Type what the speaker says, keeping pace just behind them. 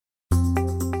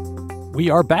We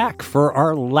are back for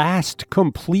our last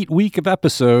complete week of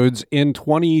episodes in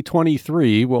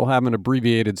 2023. We'll have an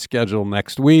abbreviated schedule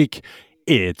next week.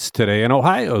 It's Today in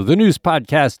Ohio, the news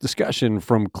podcast discussion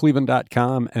from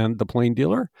Cleveland.com and The Plain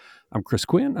Dealer. I'm Chris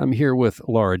Quinn. I'm here with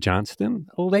Laura Johnston,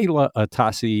 Layla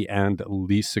Atassi, and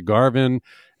Lisa Garvin.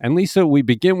 And Lisa, we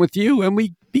begin with you, and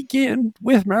we begin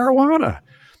with marijuana.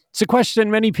 It's a question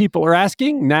many people are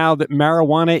asking now that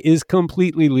marijuana is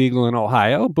completely legal in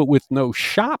Ohio, but with no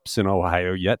shops in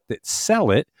Ohio yet that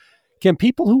sell it. Can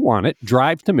people who want it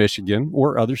drive to Michigan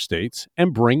or other states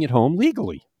and bring it home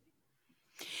legally?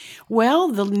 Well,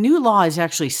 the new law is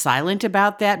actually silent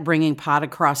about that, bringing pot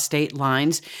across state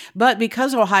lines. But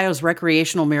because Ohio's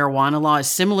recreational marijuana law is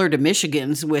similar to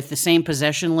Michigan's with the same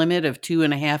possession limit of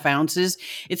 2.5 ounces,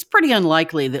 it's pretty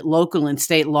unlikely that local and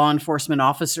state law enforcement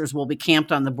officers will be camped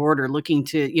on the border looking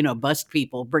to, bust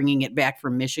people bringing it back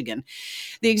from Michigan.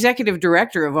 The executive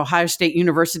director of Ohio State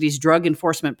University's Drug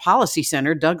Enforcement Policy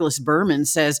Center, Douglas Berman,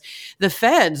 says the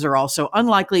feds are also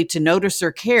unlikely to notice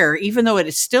or care, even though it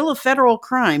is still a federal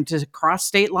crime to cross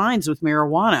state lines with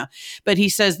marijuana. But he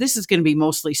says this is going to be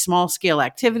mostly small-scale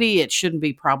activity. It shouldn't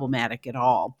be problematic at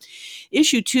all.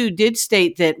 Issue 2 did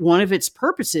state that one of its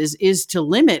purposes is to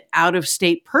limit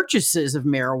out-of-state purchases of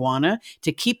marijuana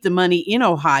to keep the money in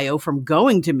Ohio from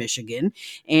going to Michigan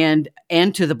and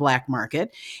to the black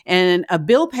market. And a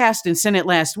bill passed in Senate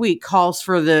last week calls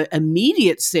for the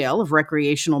immediate sale of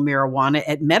recreational marijuana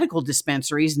at medical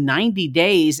dispensaries 90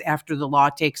 days after the law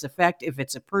takes effect if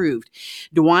it's approved.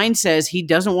 DeWine says he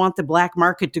doesn't want the black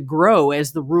market to grow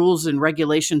as the rules and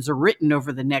regulations are written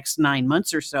over the next 9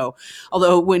 months or so.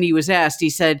 Although when he was asked, he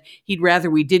said he'd rather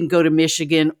we didn't go to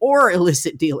Michigan or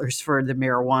illicit dealers for the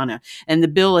marijuana. And the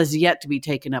bill has yet to be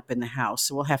taken up in the House,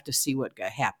 so we'll have to see what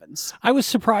happens. I was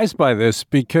surprised by this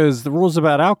because the rules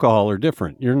about alcohol are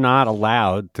different. You're not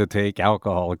allowed to take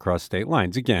alcohol across state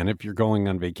lines. Again, if you're going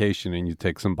on vacation and you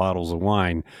take some bottles of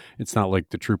wine, it's not like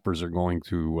the troopers are going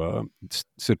to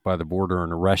sit by the border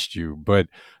and arrest you. But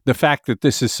the fact that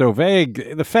this is so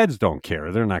vague, the feds don't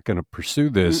care. They're not going to pursue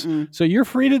this. So you're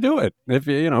free to do it if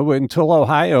until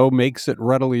Ohio makes it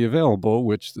readily available,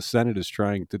 which the Senate is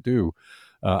trying to do.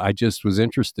 I just was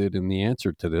interested in the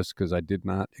answer to this because I did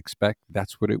not expect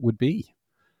that's what it would be.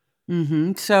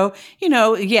 So,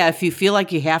 if you feel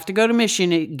like you have to go to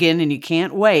Michigan again and you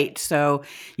can't wait, so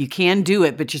you can do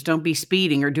it, but just don't be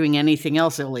speeding or doing anything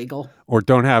else illegal. Or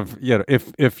don't have,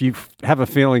 if you have a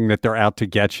feeling that they're out to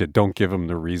get you, don't give them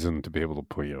the reason to be able to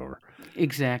pull you over.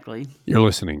 Exactly. You're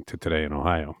listening to Today in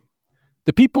Ohio.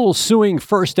 The people suing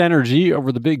First Energy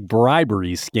over the big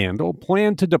bribery scandal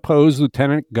plan to depose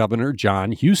Lieutenant Governor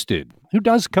Jon Husted, who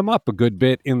does come up a good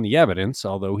bit in the evidence,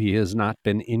 although he has not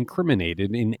been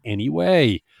incriminated in any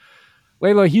way.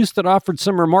 Layla, Husted offered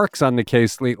some remarks on the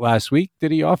case late last week.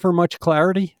 Did he offer much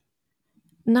clarity?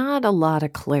 Not a lot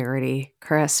of clarity,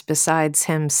 Chris, besides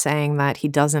him saying that he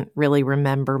doesn't really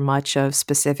remember much of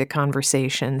specific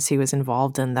conversations he was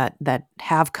involved in that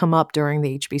have come up during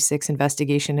the HB6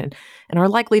 investigation and are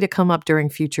likely to come up during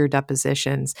future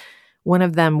depositions. One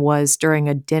of them was during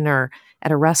a dinner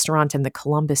at a restaurant in the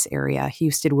Columbus area.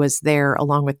 Husted was there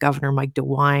along with Governor Mike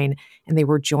DeWine, and they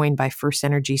were joined by First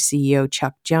Energy CEO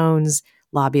Chuck Jones,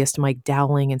 lobbyist Mike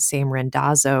Dowling, and Sam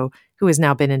Randazzo, who has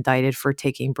now been indicted for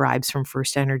taking bribes from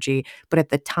First Energy. But at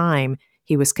the time,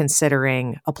 he was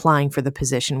considering applying for the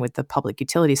position with the Public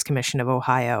Utilities Commission of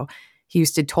Ohio.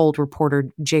 Husted told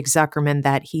reporter Jake Zuckerman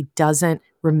that he doesn't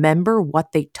remember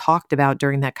what they talked about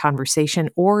during that conversation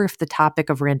or if the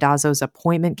topic of Randazzo's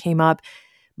appointment came up.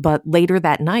 But later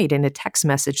that night, in a text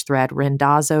message thread,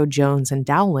 Randazzo, Jones, and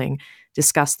Dowling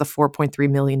discussed the $4.3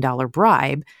 million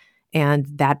bribe. And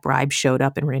that bribe showed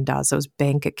up in Randazzo's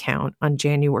bank account on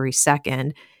January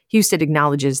 2nd. Husted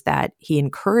acknowledges that he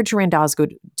encouraged Randazzo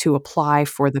to apply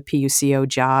for the PUCO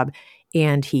job,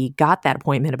 and he got that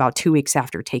appointment about 2 weeks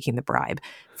after taking the bribe.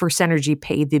 First Energy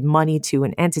paid the money to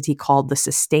an entity called the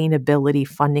Sustainability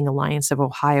Funding Alliance of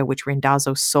Ohio, which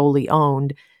Randazzo solely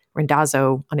owned.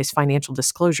 Randazzo, on his financial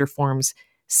disclosure forms,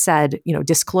 said,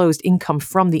 disclosed income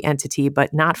from the entity,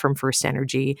 but not from First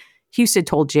Energy. Husted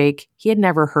told Jake he had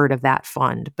never heard of that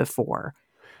fund before.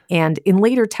 And in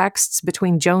later texts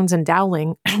between Jones and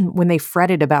Dowling, when they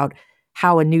fretted about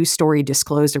how a news story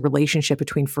disclosed a relationship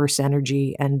between First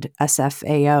Energy and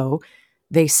SFAO,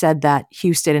 they said that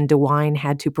Husted and DeWine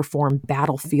had to perform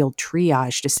battlefield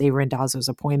triage to save Randazzo's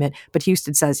appointment, but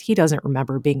Husted says he doesn't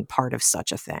remember being part of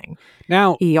such a thing.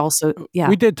 Now, he also,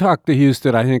 we did talk to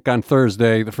Husted, I think, on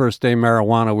Thursday, the first day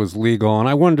marijuana was legal, and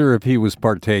I wonder if he was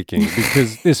partaking,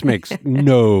 because this makes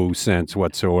no sense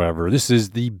whatsoever. This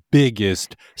is the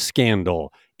biggest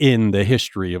scandal in the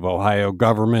history of Ohio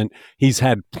government. He's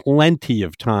had plenty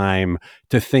of time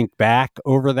to think back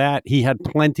over that. He had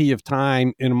plenty of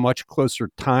time in a much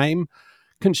closer time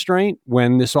constraint.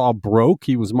 When this all broke,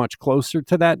 he was much closer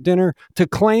to that dinner. To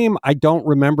claim I don't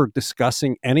remember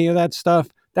discussing any of that stuff,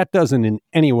 that doesn't in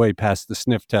any way pass the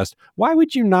sniff test. Why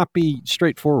would you not be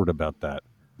straightforward about that?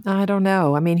 I don't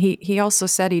know. I mean, he also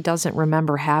said he doesn't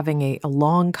remember having a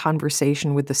long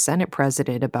conversation with the Senate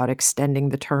president about extending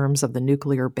the terms of the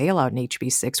nuclear bailout in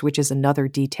HB6, which is another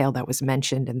detail that was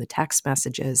mentioned in the text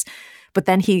messages. But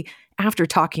then he, after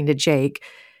talking to Jake,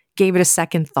 gave it a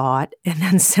second thought and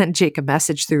then sent Jake a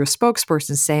message through a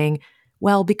spokesperson saying,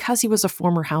 well, because he was a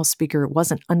former House Speaker, it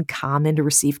wasn't uncommon to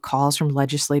receive calls from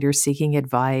legislators seeking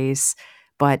advice.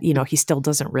 But, he still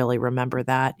doesn't really remember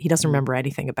that. He doesn't remember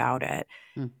anything about it.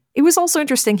 It was also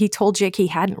interesting. He told Jake he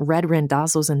hadn't read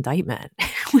Randazzo's indictment,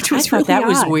 which was really that odd.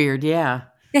 was weird. Yeah.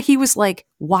 Yeah, he was like,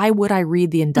 why would I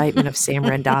read the indictment of Sam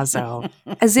Randazzo?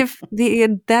 As if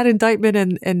that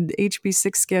indictment and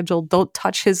HB6 schedule don't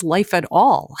touch his life at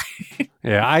all.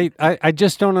 Yeah, I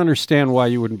just don't understand why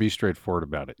you wouldn't be straightforward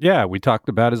about it. Yeah, we talked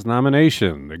about his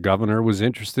nomination. The governor was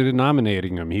interested in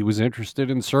nominating him. He was interested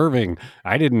in serving.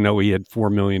 I didn't know he had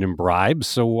 $4 million in bribes,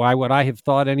 so why would I have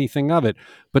thought anything of it?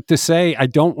 But to say I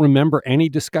don't remember any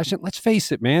discussion, let's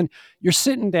face it, man, you're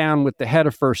sitting down with the head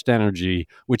of First Energy,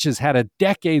 which has had a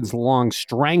decades-long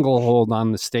stranglehold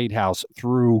on the State House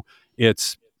through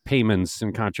its payments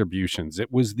and contributions.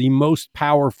 It was the most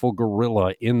powerful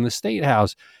gorilla in the State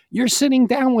House. You're sitting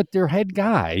down with their head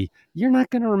guy. You're not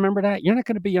going to remember that. You're not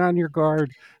going to be on your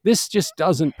guard. This just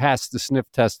doesn't pass the sniff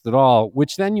test at all,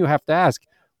 which then you have to ask,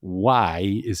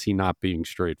 why is he not being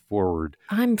straightforward?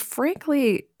 I'm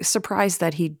frankly surprised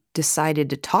that he decided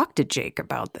to talk to Jake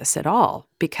about this at all,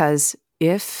 because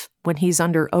if when he's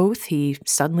under oath, he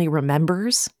suddenly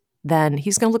remembers, then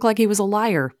he's going to look like he was a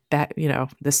liar back,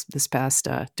 this past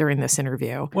during this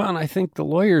interview. Well, and I think the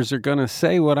lawyers are going to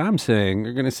say what I'm saying.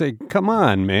 They're going to say, come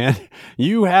on, man,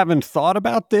 you haven't thought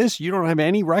about this? You don't have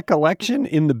any recollection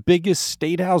in the biggest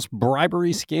State House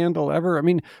bribery scandal ever? I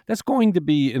mean, that's going to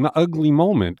be an ugly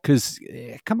moment because,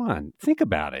 come on, think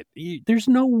about it. There's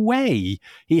no way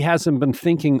he hasn't been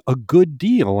thinking a good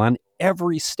deal on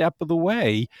every step of the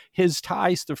way, his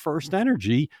ties to First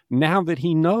Energy, now that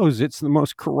he knows it's the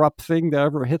most corrupt thing to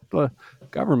ever hit the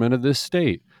government of this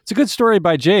state. It's a good story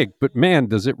by Jake, but man,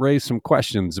 does it raise some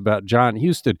questions about John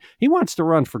Husted. He wants to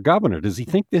run for governor. Does he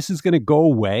think this is going to go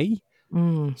away?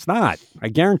 It's not. I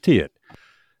guarantee it.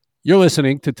 You're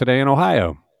listening to Today in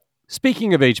Ohio.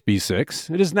 Speaking of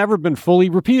HB6, it has never been fully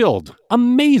repealed.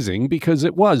 Amazing, because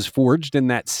it was forged in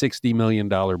that $60 million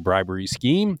bribery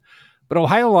scheme. But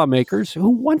Ohio lawmakers, who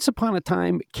once upon a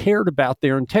time cared about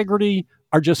their integrity,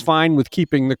 are just fine with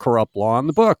keeping the corrupt law on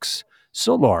the books.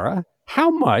 So, Laura, how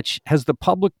much has the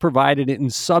public provided in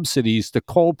subsidies to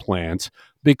coal plants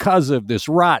because of this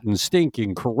rotten,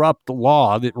 stinking, corrupt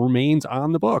law that remains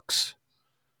on the books?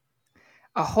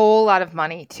 A whole lot of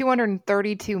money,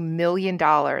 $232 million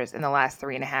in the last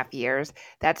 3.5 years.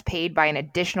 That's paid by an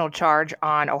additional charge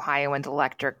on Ohioans'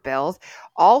 electric bills,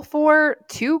 all for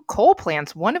 2 coal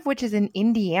plants, one of which is in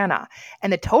Indiana.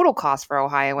 And the total cost for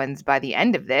Ohioans by the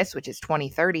end of this, which is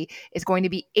 2030, is going to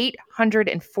be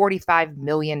 $845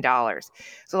 million.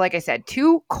 So like I said,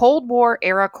 2 Cold War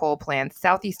era coal plants,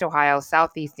 Southeast Ohio,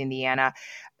 Southeast Indiana.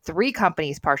 3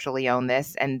 companies partially own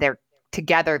this, and they're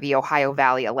together the Ohio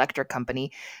Valley Electric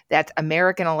Company. That's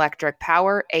American Electric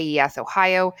Power, AES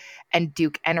Ohio, and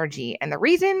Duke Energy. And the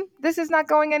reason this is not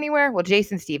going anywhere, well,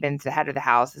 Jason Stephens, the head of the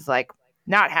House, is like,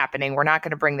 not happening. We're not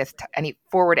going to bring this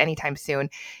forward anytime soon.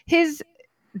 His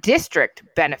district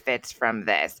benefits from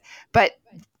this. But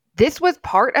this was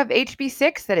part of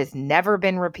HB6 that has never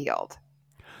been repealed.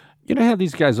 You know how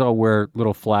these guys all wear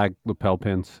little flag lapel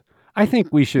pins? I think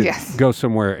we should go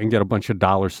somewhere and get a bunch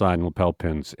of $sign lapel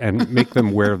pins and make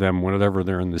them wear them whenever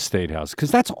they're in the State House.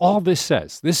 Because that's all this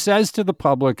says. This says to the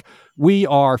public, we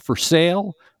are for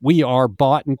sale. We are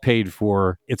bought and paid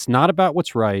for. It's not about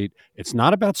what's right. It's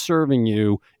not about serving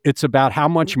you. It's about how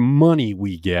much money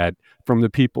we get from the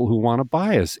people who want to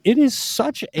buy us. It is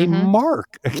such a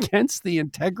mark against the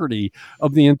integrity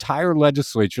of the entire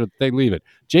legislature that they leave it.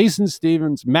 Jason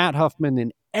Stephens, Matt Huffman,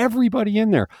 and everybody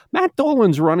in there. Matt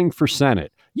Dolan's running for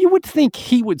Senate. You would think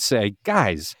he would say,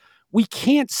 guys, we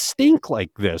can't stink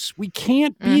like this. We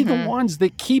can't be the ones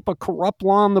that keep a corrupt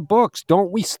law on the books.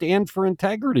 Don't we stand for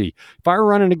integrity? If I were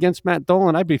running against Matt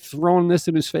Dolan, I'd be throwing this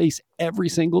in his face every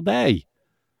single day.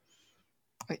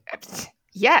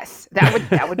 Yes,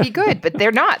 that would be good, but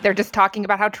they're not. They're just talking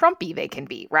about how Trumpy they can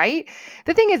be, right?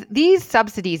 The thing is, these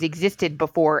subsidies existed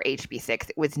before HB6.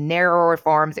 It was narrow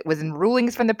reforms. It was in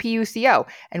rulings from the PUCO,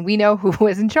 and we know who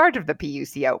was in charge of the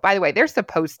PUCO. By the way, they're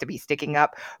supposed to be sticking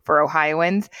up for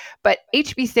Ohioans, but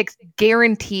HB6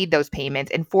 guaranteed those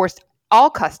payments and forced all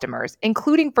customers,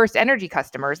 including First Energy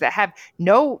customers that have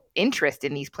no interest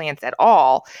in these plants at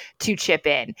all, to chip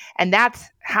in. And that's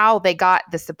how they got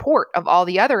the support of all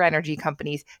the other energy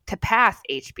companies to pass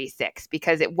HB6,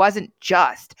 because it wasn't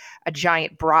just a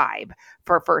giant bribe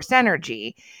for First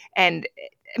Energy. And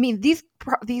I mean, these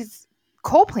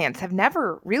coal plants have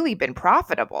never really been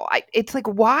profitable. It's like,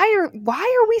 why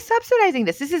are we subsidizing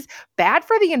this? This is bad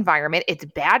for the environment. It's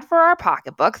bad for our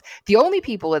pocketbooks. The only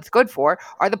people it's good for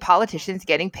are the politicians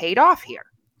getting paid off here.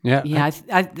 Yeah.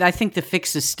 I think the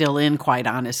fix is still in, quite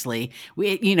honestly.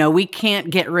 We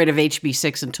can't get rid of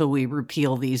HB6 until we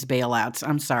repeal these bailouts.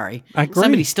 I'm sorry. I agree.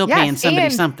 Somebody's still paying somebody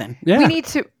something. Yeah. We need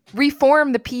to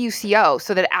reform the PUCO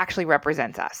so that it actually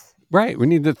represents us. Right. We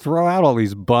need to throw out all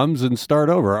these bums and start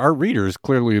over. Our readers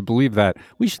clearly believe that.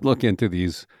 We should look into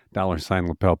these $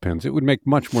 lapel pins. It would make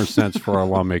much more sense for our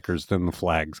lawmakers than the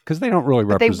flags, because they don't really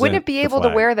represent. They wouldn't be able to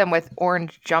wear them with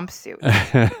orange jumpsuits.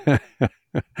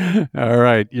 All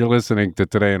right. You're listening to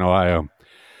Today in Ohio.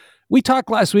 We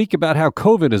talked last week about how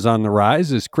COVID is on the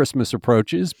rise as Christmas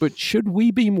approaches, but should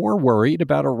we be more worried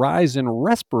about a rise in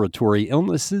respiratory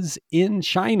illnesses in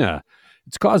China?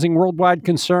 It's causing worldwide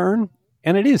concern.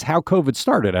 And it is how COVID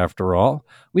started, after all.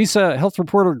 Lisa, health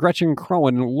reporter Gretchen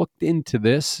Crowan looked into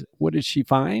this. What did she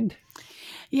find?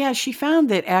 Yeah, she found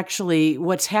that actually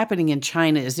what's happening in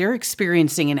China is they're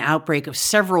experiencing an outbreak of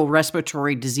several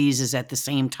respiratory diseases at the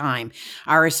same time.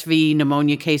 RSV,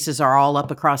 pneumonia cases are all up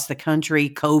across the country,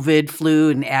 COVID,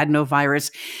 flu, and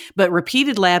adenovirus. But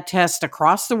repeated lab tests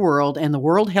across the world and the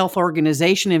World Health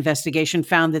Organization investigation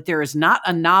found that there is not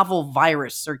a novel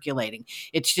virus circulating.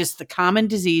 It's just the common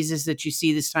diseases that you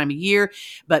see this time of year.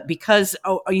 But because,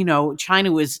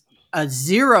 China was a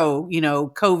zero,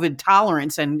 COVID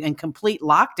tolerance and complete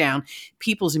lockdown,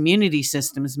 people's immunity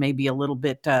systems may be a little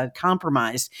bit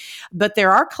compromised. But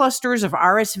there are clusters of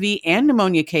RSV and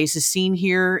pneumonia cases seen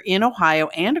here in Ohio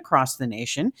and across the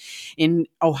nation. In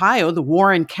Ohio, the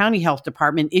Warren County Health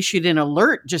Department issued an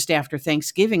alert just after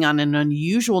Thanksgiving on an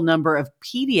unusual number of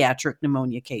pediatric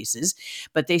pneumonia cases,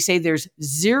 but they say there's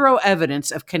zero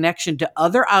evidence of connection to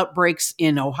other outbreaks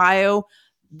in Ohio,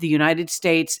 the United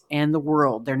States, and the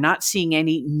world. They're not seeing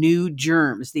any new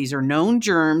germs. These are known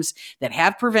germs that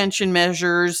have prevention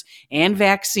measures and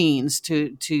vaccines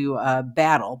to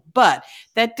battle. But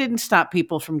that didn't stop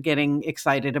people from getting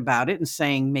excited about it and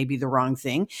saying maybe the wrong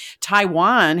thing.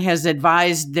 Taiwan has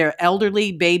advised their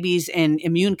elderly, babies, and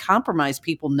immune-compromised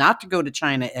people not to go to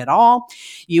China at all.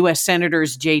 U.S.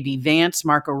 Senators J.D. Vance,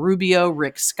 Marco Rubio,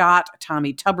 Rick Scott,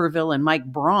 Tommy Tuberville, and Mike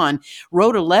Braun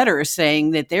wrote a letter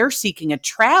saying that they're seeking a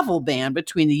travel ban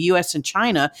between the U.S. and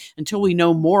China until we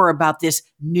know more about this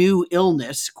new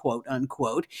illness, quote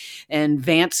unquote. And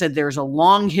Vance said there's a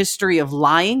long history of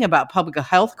lying about public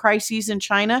health crises in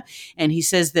China. And he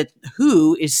says that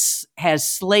WHO has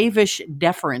slavish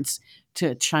deference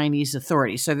to Chinese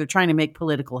authorities. So they're trying to make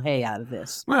political hay out of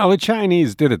this. Well, the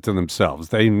Chinese did it to themselves.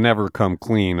 They never come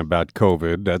clean about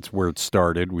COVID. That's where it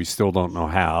started. We still don't know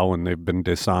how, and they've been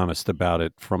dishonest about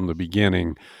it from the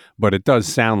beginning. But it does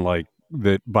sound like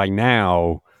that by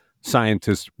now,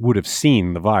 scientists would have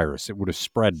seen the virus. It would have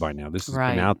spread by now. This has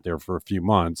been out there for a few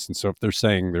months. And so if they're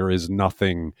saying there is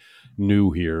nothing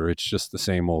new here, it's just the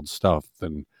same old stuff,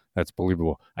 then that's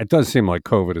believable. It does seem like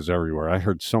COVID is everywhere. I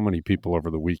heard so many people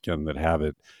over the weekend that have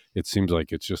it. It seems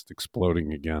like it's just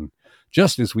exploding again.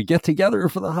 Just as we get together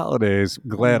for the holidays,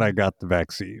 glad I got the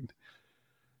vaccine.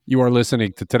 You are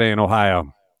listening to Today in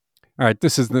Ohio. All right,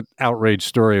 this is the outrage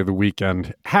story of the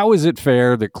weekend. How is it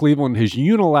fair that Cleveland has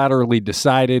unilaterally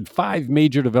decided 5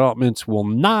 major developments will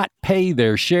not pay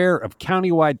their share of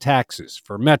countywide taxes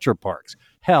for metro parks,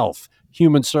 health,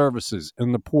 human services,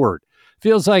 and the port?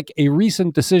 Feels like a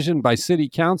recent decision by city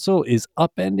council is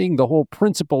upending the whole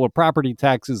principle of property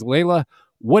taxes. Layla,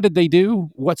 what did they do?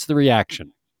 What's the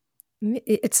reaction?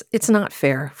 It's not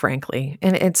fair, frankly,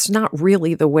 and it's not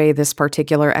really the way this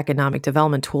particular economic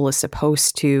development tool is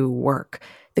supposed to work.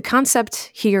 The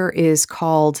concept here is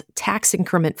called tax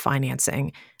increment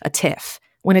financing, a TIF.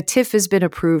 When a TIF has been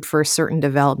approved for a certain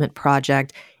development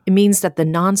project, it means that the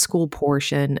non-school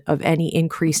portion of any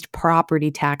increased property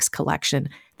tax collection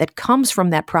that comes from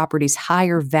that property's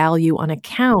higher value on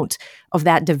account of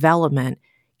that development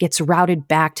gets routed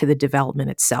back to the development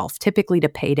itself, typically to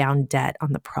pay down debt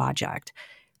on the project.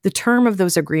 The term of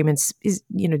those agreements is,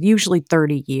 usually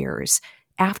 30 years.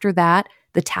 After that,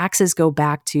 the taxes go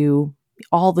back to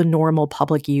all the normal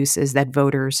public uses that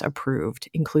voters approved,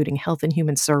 including health and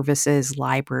human services,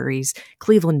 libraries,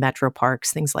 Cleveland Metro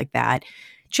Parks, things like that.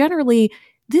 Generally,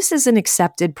 this is an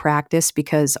accepted practice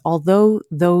because although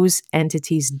those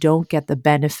entities don't get the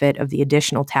benefit of the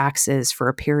additional taxes for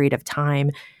a period of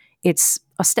time, it's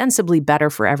ostensibly better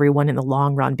for everyone in the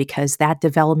long run because that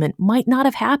development might not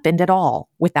have happened at all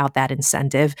without that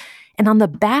incentive. And on the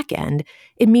back end,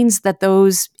 it means that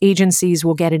those agencies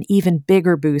will get an even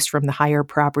bigger boost from the higher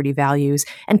property values.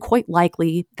 And quite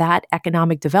likely, that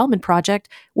economic development project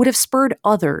would have spurred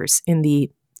others in the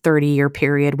 30-year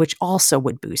period, which also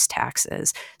would boost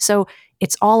taxes. So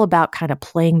it's all about kind of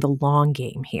playing the long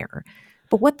game here.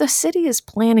 But what the city is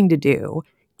planning to do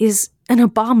is an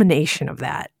abomination of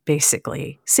that,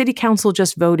 basically. City Council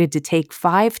just voted to take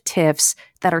 5 TIFs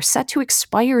that are set to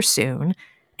expire soon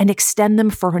and extend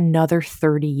them for another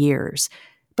 30 years.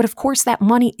 But of course, that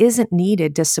money isn't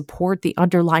needed to support the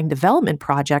underlying development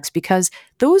projects because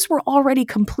those were already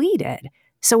completed.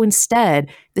 So instead,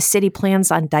 the city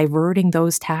plans on diverting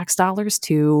those tax dollars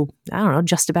to, I don't know,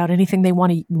 just about anything they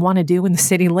want to do in the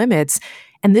city limits.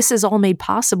 And this is all made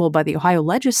possible by the Ohio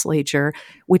legislature,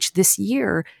 which this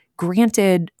year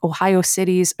granted Ohio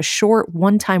cities a short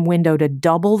one-time window to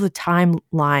double the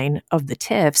timeline of the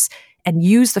TIFs and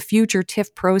use the future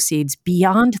TIF proceeds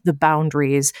beyond the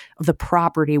boundaries of the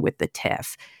property with the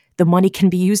TIF. The money can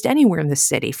be used anywhere in the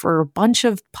city for a bunch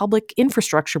of public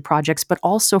infrastructure projects, but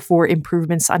also for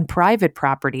improvements on private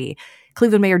property.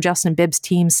 Cleveland Mayor Justin Bibb's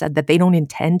team said that they don't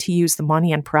intend to use the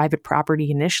money on private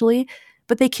property initially,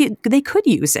 but they could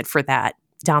use it for that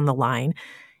down the line.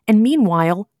 And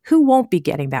meanwhile, who won't be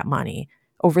getting that money?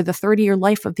 Over the 30-year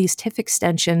life of these TIF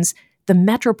extensions, the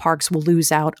Metro Parks will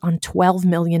lose out on $12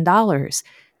 million.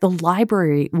 The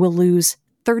library will lose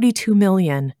 $32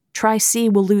 million. Tri-C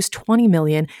will lose $20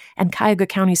 million, and Cuyahoga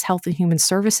County's Health and Human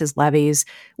Services levies,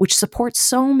 which support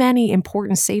so many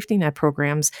important safety net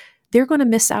programs, they're going to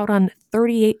miss out on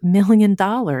 $38 million.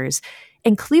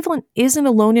 And Cleveland isn't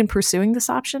alone in pursuing this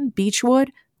option.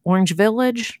 Beechwood, Orange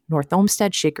Village, North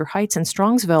Olmsted, Shaker Heights, and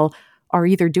Strongsville are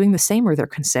either doing the same or they're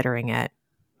considering it.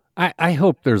 I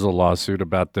hope there's a lawsuit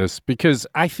about this because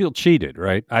I feel cheated,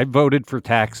 right? I voted for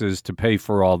taxes to pay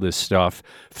for all this stuff,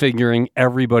 figuring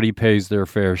everybody pays their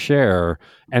fair share,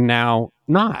 and now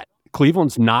not.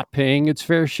 Cleveland's not paying its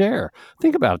fair share.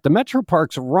 Think about it. The Metro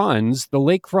Parks runs the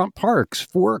lakefront parks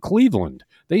for Cleveland.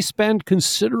 They spend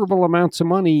considerable amounts of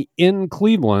money in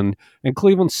Cleveland, and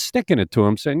Cleveland's sticking it to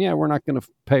them, saying, yeah, we're not going to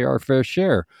pay our fair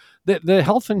share. The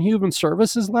Health and Human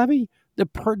Services levy, the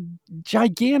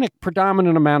gigantic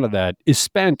predominant amount of that is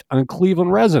spent on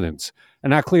Cleveland residents.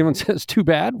 And now Cleveland says, too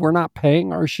bad, we're not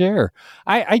paying our share.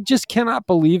 I just cannot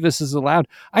believe this is allowed.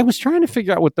 I was trying to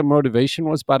figure out what the motivation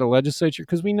was by the legislature,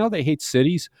 because we know they hate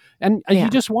cities. And you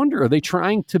just wonder, are they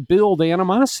trying to build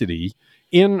animosity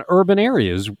in urban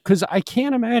areas? Because I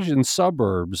can't imagine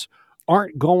suburbs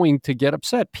aren't going to get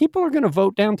upset. People are going to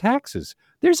vote down taxes.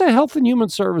 There's a Health and Human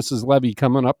Services levy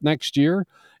coming up next year.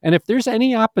 And if there's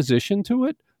any opposition to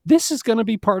it, this is going to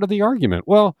be part of the argument.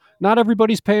 Well, not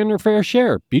everybody's paying their fair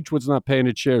share. Beechwood's not paying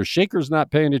its share. Shaker's not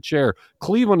paying its share.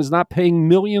 Cleveland is not paying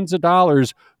millions of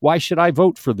dollars. Why should I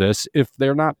vote for this if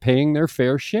they're not paying their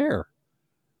fair share?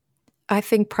 I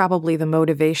think probably the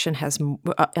motivation has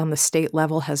on the state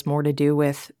level has more to do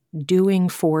with doing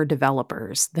for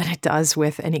developers than it does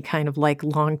with any kind of like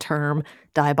long-term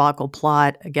diabolical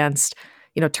plot against,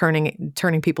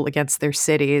 turning people against their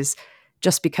cities,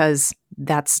 just because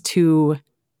that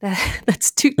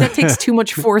takes too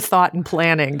much forethought and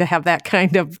planning to have that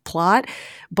kind of plot.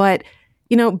 But,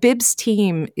 Bibb's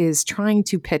team is trying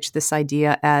to pitch this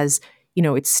idea as,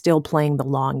 it's still playing the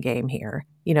long game here.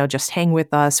 Just hang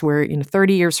with us. Where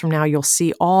 30 years from now, you'll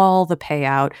see all the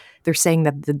payout. They're saying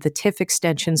that the TIF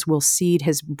extensions will seed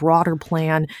his broader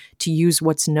plan to use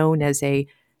what's known as a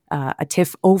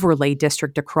TIF overlay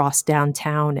district across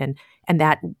downtown, and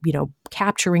that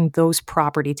capturing those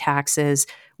property taxes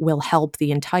will help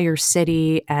the entire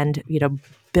city and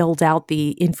build out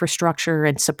the infrastructure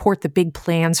and support the big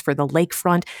plans for the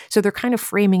lakefront. So they're kind of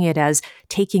framing it as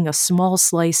taking a small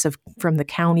slice from the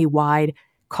county-wide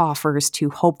coffers to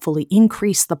hopefully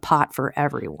increase the pot for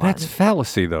everyone. That's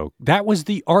fallacy, though. That was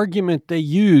the argument they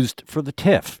used for the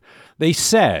TIF. They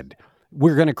said,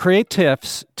 we're going to create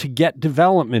TIFs to get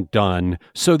development done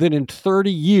so that in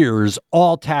 30 years,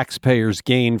 all taxpayers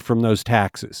gain from those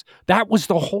taxes. That was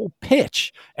the whole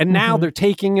pitch. And now they're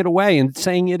taking it away and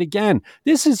saying it again.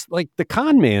 This is like the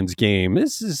con man's game.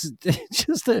 This is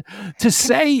just to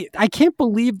say, I can't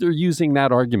believe they're using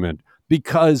that argument.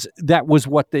 because that was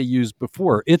what they used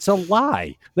before. It's a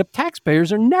lie. The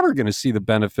taxpayers are never going to see the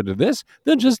benefit of this.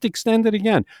 They'll just extend it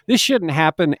again. This shouldn't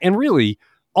happen. And really,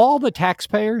 all the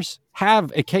taxpayers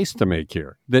have a case to make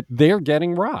here that they're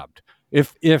getting robbed.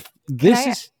 If this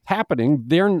is happening,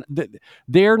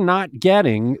 they're not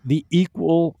getting the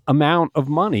equal amount of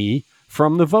money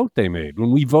from the vote they made.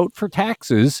 When we vote for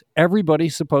taxes,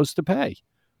 everybody's supposed to pay.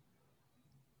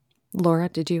 Laura,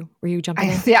 were you jumping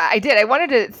in? Yeah, I did. I wanted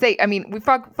to say, I mean, we're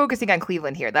focusing on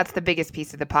Cleveland here. That's the biggest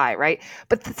piece of the pie, right?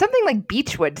 But something like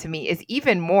Beechwood to me is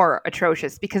even more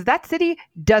atrocious because that city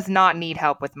does not need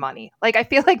help with money. Like, I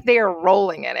feel like they are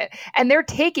rolling in it and they're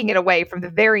taking it away from the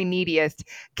very neediest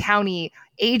county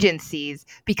agencies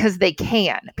because they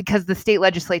can, because the state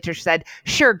legislature said,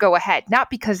 sure, go ahead, not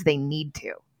because they need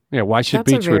to. Yeah, why should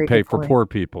Beechwood pay for poor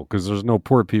people? Because there's no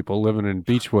poor people living in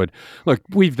Beechwood. Look,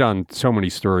 we've done so many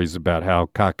stories about how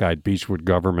cockeyed Beechwood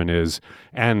government is,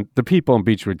 and the people in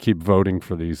Beechwood keep voting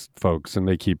for these folks, and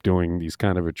they keep doing these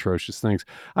kind of atrocious things.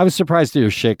 I was surprised to hear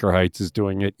Shaker Heights is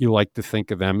doing it. You like to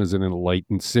think of them as an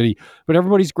enlightened city, but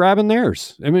everybody's grabbing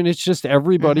theirs. I mean, it's just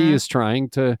everybody is trying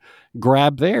to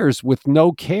grab theirs with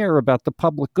no care about the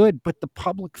public good, but the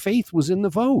public faith was in the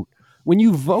vote. When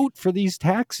you vote for these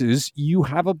taxes, you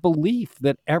have a belief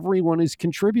that everyone is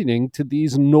contributing to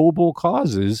these noble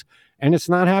causes, and it's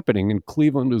not happening. And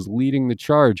Cleveland is leading the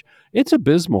charge. It's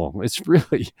abysmal. It's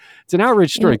an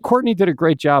outrage story. Courtney did a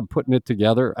great job putting it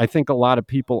together. I think a lot of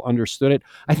people understood it.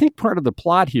 I think part of the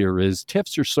plot here is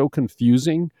TIFs are so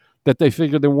confusing that they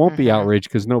figure there won't be outrage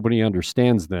because nobody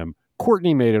understands them.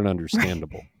 Courtney made it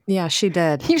understandable. Yeah, she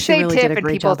did. You say really TIF and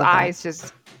people's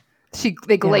eyes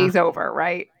they glaze over,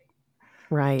 right?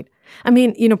 Right. I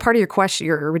mean, part of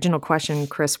your original question,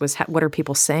 Chris, was what are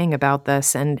people saying about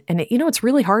this? And it's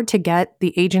really hard to get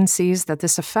the agencies that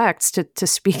this affects to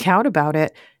speak out about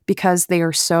it because they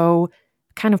are so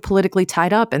kind of politically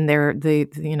tied up, and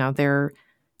the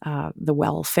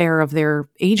welfare of their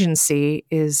agency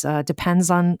depends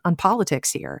on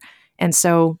politics here. And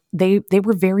so they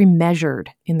were very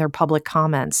measured in their public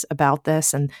comments about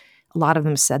this, and a lot of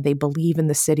them said they believe in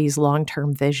the city's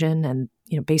long-term vision and,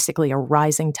 basically a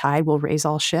rising tide will raise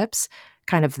all ships,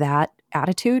 kind of that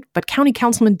attitude. But County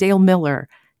Councilman Dale Miller,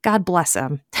 God bless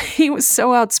him, he was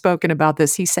so outspoken about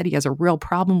this. He said he has a real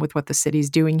problem with what the city's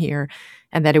doing here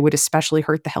and that it would especially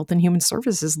hurt the Health and Human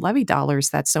Services levy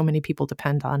dollars that so many people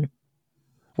depend on.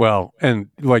 Well, and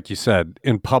like you said,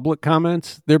 in public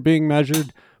comments, they're being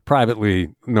measured.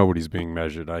 Privately, nobody's being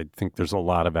measured. I think there's a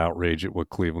lot of outrage at what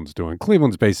Cleveland's doing.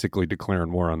 Cleveland's basically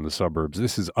declaring war on the suburbs.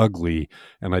 This is ugly,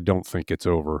 and I don't think it's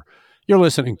over. You're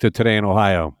listening to Today in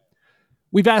Ohio.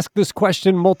 We've asked this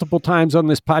question multiple times on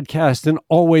this podcast, and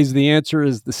always the answer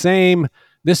is the same.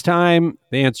 This time,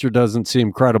 the answer doesn't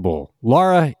seem credible.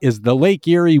 Laura, is the Lake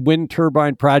Erie wind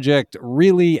turbine project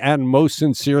really and most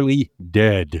sincerely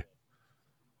dead?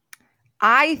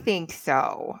 I think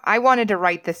so. I wanted to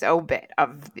write this obit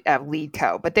of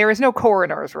LeadCo, but there is no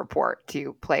coroner's report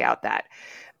to play out that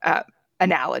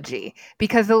analogy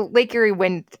because the Lake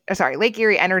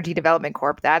Erie Energy Development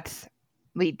Corp, that's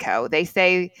LeadCo. They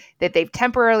say that they've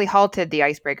temporarily halted the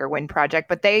Icebreaker Wind project,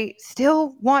 but they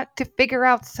still want to figure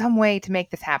out some way to make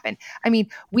this happen. I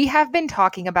mean, we have been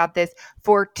talking about this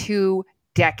for 2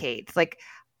 decades. Like,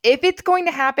 if it's going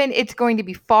to happen, it's going to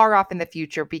be far off in the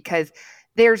future because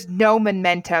there's no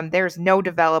momentum, there's no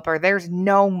developer, there's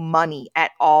no money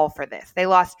at all for this. They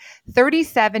lost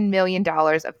 $37 million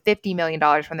of $50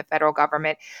 million from the federal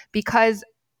government because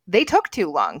they took too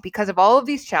long because of all of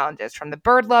these challenges from the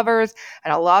bird lovers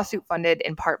and a lawsuit funded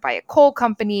in part by a coal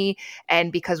company.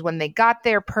 And because when they got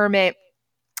their permit,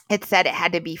 it said it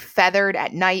had to be feathered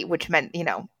at night, which meant,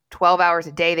 12 hours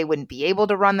a day, they wouldn't be able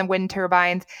to run the wind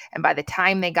turbines. And by the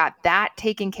time they got that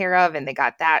taken care of and they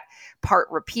got that part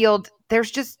repealed,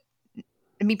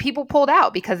 people pulled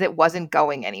out because it wasn't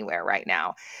going anywhere right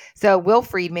now. So Will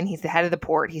Friedman, he's the head of the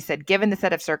port, he said, given the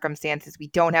set of circumstances, we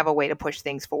don't have a way to push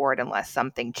things forward unless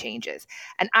something changes.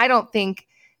 And I don't think,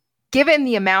 given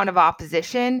the amount of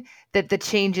opposition, that the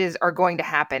changes are going to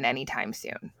happen anytime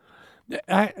soon.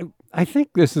 I think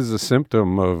this is a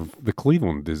symptom of the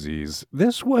Cleveland disease.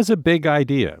 This was a big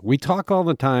idea. We talk all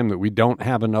the time that we don't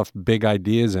have enough big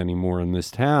ideas anymore in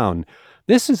this town.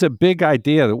 This is a big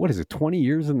idea that, 20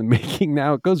 years in the making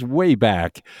now? It goes way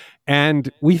back.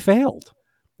 And we failed.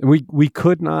 We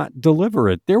could not deliver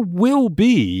it. There will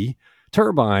be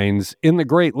turbines in the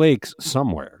Great Lakes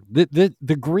somewhere.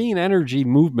 The green energy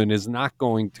movement is not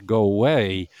going to go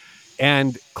away.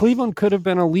 And Cleveland could have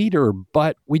been a leader,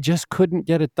 but we just couldn't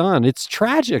get it done. It's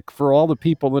tragic for all the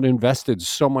people that invested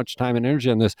so much time and energy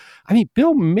on this. I mean,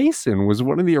 Bill Mason was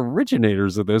one of the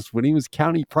originators of this when he was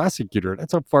county prosecutor.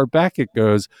 That's how far back it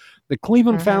goes. The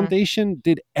Cleveland Foundation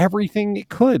did everything it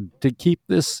could to keep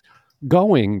this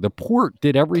going. The port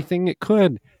did everything it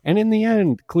could. And in the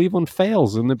end, Cleveland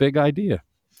fails in the big idea.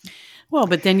 Well,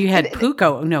 but then you had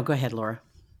PUCO. No, go ahead, Laura.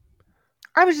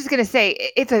 I was just going to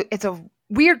say, it's a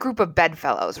weird group of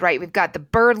bedfellows, right? We've got the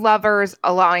bird lovers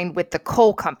aligned with the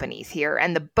coal companies here,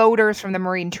 and the boaters from the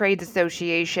Marine Trades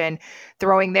Association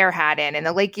throwing their hat in, and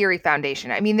the Lake Erie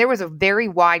Foundation. I mean, there was a very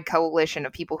wide coalition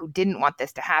of people who didn't want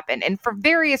this to happen, and for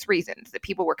various reasons that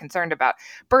people were concerned about.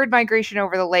 Bird migration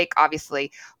over the lake,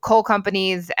 obviously. Coal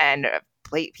companies and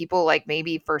people like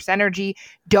maybe First Energy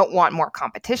don't want more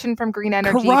competition from green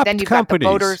energy. Corrupt then you've companies.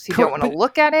 got the voters who don't want to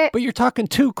look at it. But you're talking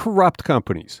two corrupt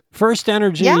companies. First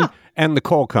Energy and the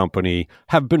coal company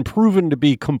have been proven to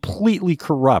be completely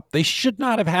corrupt. They should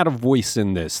not have had a voice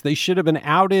in this. They should have been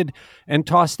outed and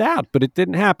tossed out, but it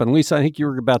didn't happen. Lisa, I think you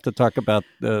were about to talk about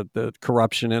the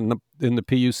corruption in the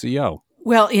PUCO.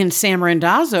 Well, in Sam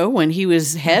Randazzo, when he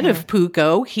was head of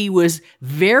PUCO, he was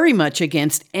very much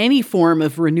against any form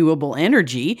of renewable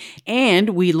energy, and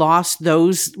we lost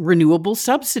those renewable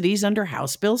subsidies under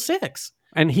House Bill 6.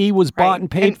 And he was bought and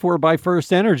paid for by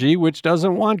First Energy, which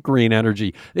doesn't want green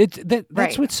energy.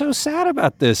 That's what's so sad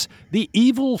about this. The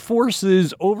evil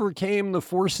forces overcame the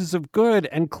forces of good,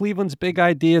 and Cleveland's big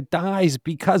idea dies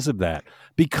because of that.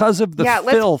 Because of the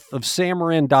filth of Sam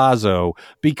Randazzo,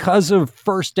 because of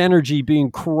First Energy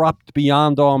being corrupt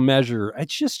beyond all measure.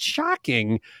 It's just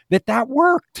shocking that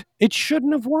worked. It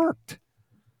shouldn't have worked.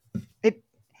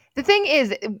 The thing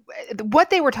is, what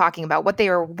they were talking about, what they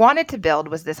wanted to build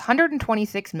was this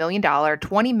 $126 million,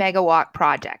 20 megawatt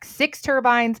project, 6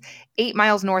 turbines, 8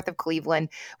 miles north of Cleveland,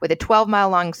 with a 12-mile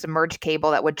long submerged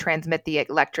cable that would transmit the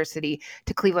electricity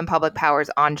to Cleveland Public Power's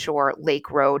onshore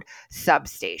Lake Road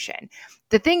substation.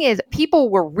 The thing is, people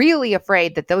were really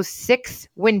afraid that those 6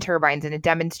 wind turbines in a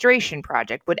demonstration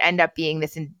project would end up being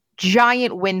this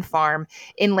giant wind farm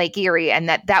in Lake Erie, and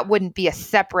that wouldn't be a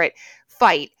separate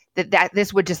fight. That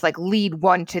this would just like lead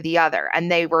one to the other. And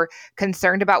they were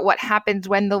concerned about what happens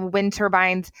when the wind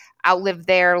turbines outlive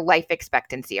their life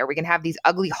expectancy. Are we going to have these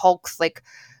ugly hulks like,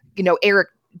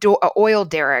 oil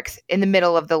derricks in the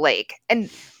middle of the lake? And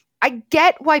I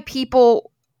get why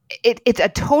people, it's a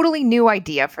totally new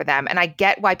idea for them. And I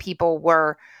get why people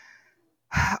were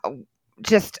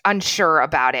just unsure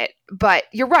about it. But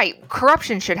you're right.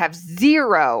 Corruption should have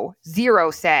zero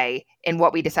say in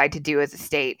what we decide to do as a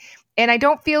state. And I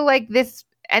don't feel like this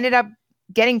ended up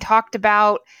getting talked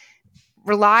about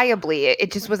reliably.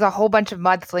 It just was a whole bunch of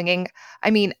mudslinging. I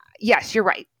mean, yes, you're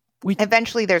right.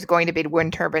 Eventually, there's going to be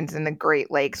wind turbines in the Great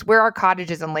Lakes. Where are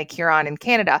cottages in Lake Huron in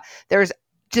Canada? There's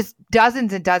just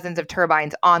dozens and dozens of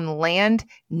turbines on land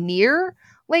near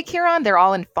Lake Huron. They're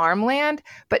all in farmland,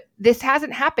 but this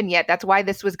hasn't happened yet. That's why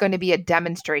this was going to be a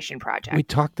demonstration project. We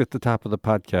talked at the top of the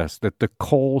podcast that the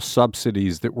coal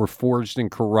subsidies that were forged in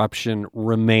corruption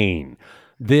remain.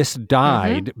 This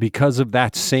died because of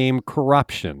that same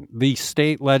corruption. The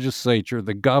state legislature,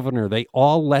 the governor, they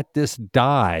all let this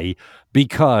die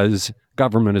because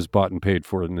government is bought and paid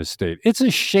for in this state. It's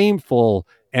a shameful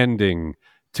ending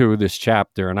to this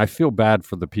chapter, and I feel bad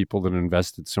for the people that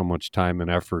invested so much time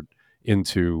and effort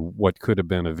into what could have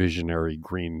been a visionary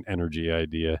green energy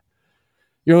idea.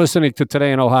 You're listening to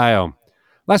Today in Ohio.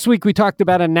 Last week, we talked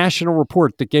about a national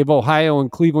report that gave Ohio and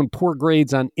Cleveland poor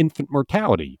grades on infant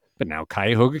mortality. But now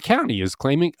Cuyahoga County is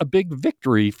claiming a big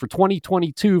victory for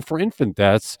 2022 for infant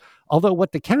deaths. Although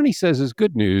what the county says is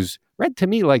good news, read to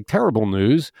me like terrible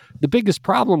news. The biggest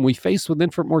problem we face with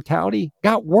infant mortality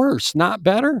got worse, not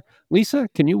better. Lisa,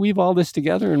 can you weave all this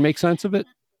together and make sense of it?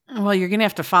 Well, you're going to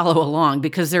have to follow along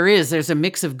because there's a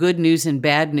mix of good news and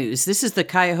bad news. This is the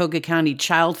Cuyahoga County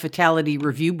Child Fatality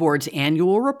Review Board's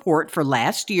annual report for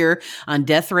last year on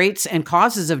death rates and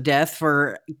causes of death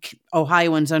for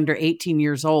Ohioans under 18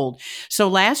 years old. So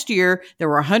last year, there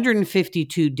were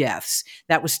 152 deaths.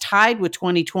 That was tied with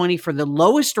 2020 for the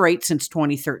lowest rate since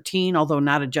 2013, although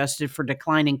not adjusted for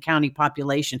declining county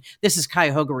population. This is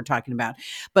Cuyahoga we're talking about.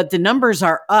 But the numbers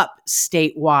are up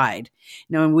statewide.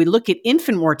 Now, when we look at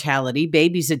infant mortality,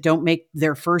 babies that don't make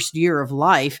their first year of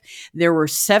life, there were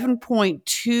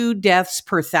 7.2 deaths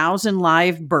per 1,000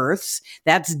 live births.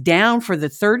 That's down for the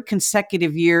third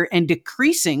consecutive year and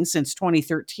decreasing since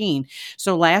 2013.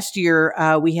 So last year,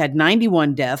 we had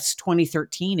 91 deaths.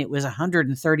 2013, it was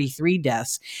 133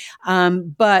 deaths.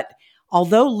 But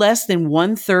although less than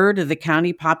 1/3 of the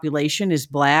county population is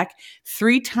Black,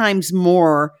 3 times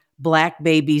more Black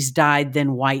babies died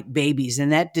than white babies,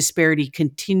 and that disparity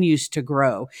continues to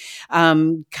grow.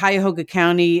 Cuyahoga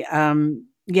County,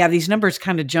 these numbers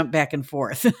kind of jump back and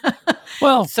forth.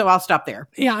 Well, so I'll stop there.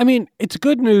 Yeah, I mean, it's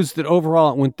good news that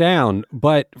overall it went down,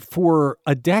 but for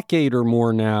a decade or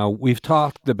more now, we've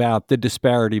talked about the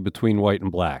disparity between white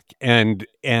and black, and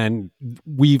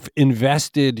we've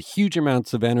invested huge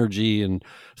amounts of energy and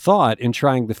thought in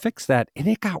trying to fix that, and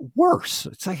it got worse.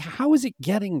 It's like, how is it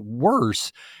getting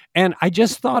worse? And I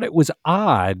just thought it was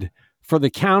odd for the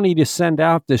county to send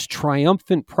out this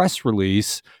triumphant press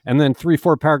release and then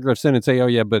 3-4 paragraphs in and say, oh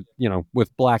yeah, but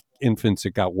with black infants,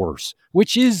 it got worse,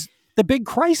 which is the big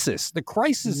crisis. The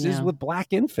crisis is with black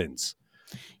infants.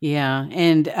 Yeah.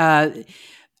 And,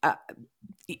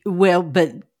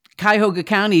 but Cuyahoga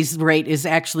County's rate is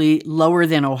actually lower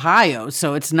than Ohio.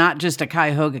 So it's not just a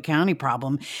Cuyahoga County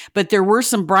problem, but there were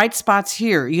some bright spots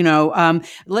here.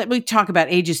 Let me talk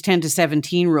about ages 10 to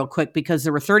 17 real quick, because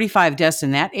there were 35 deaths in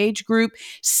that age group,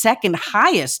 second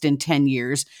highest in 10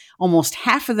 years. Almost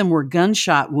half of them were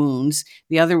gunshot wounds.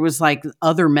 The other was like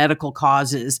other medical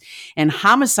causes. And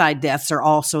homicide deaths are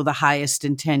also the highest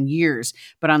in 10 years.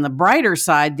 But on the brighter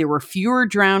side, there were fewer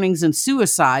drownings and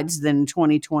suicides than in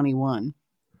 2021.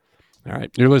 All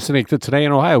right. You're listening to Today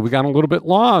in Ohio. We got a little bit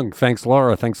long. Thanks,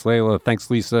 Laura. Thanks, Layla.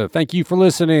 Thanks, Lisa. Thank you for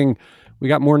listening. We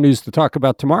got more news to talk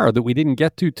about tomorrow that we didn't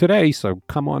get to today, so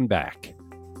come on back.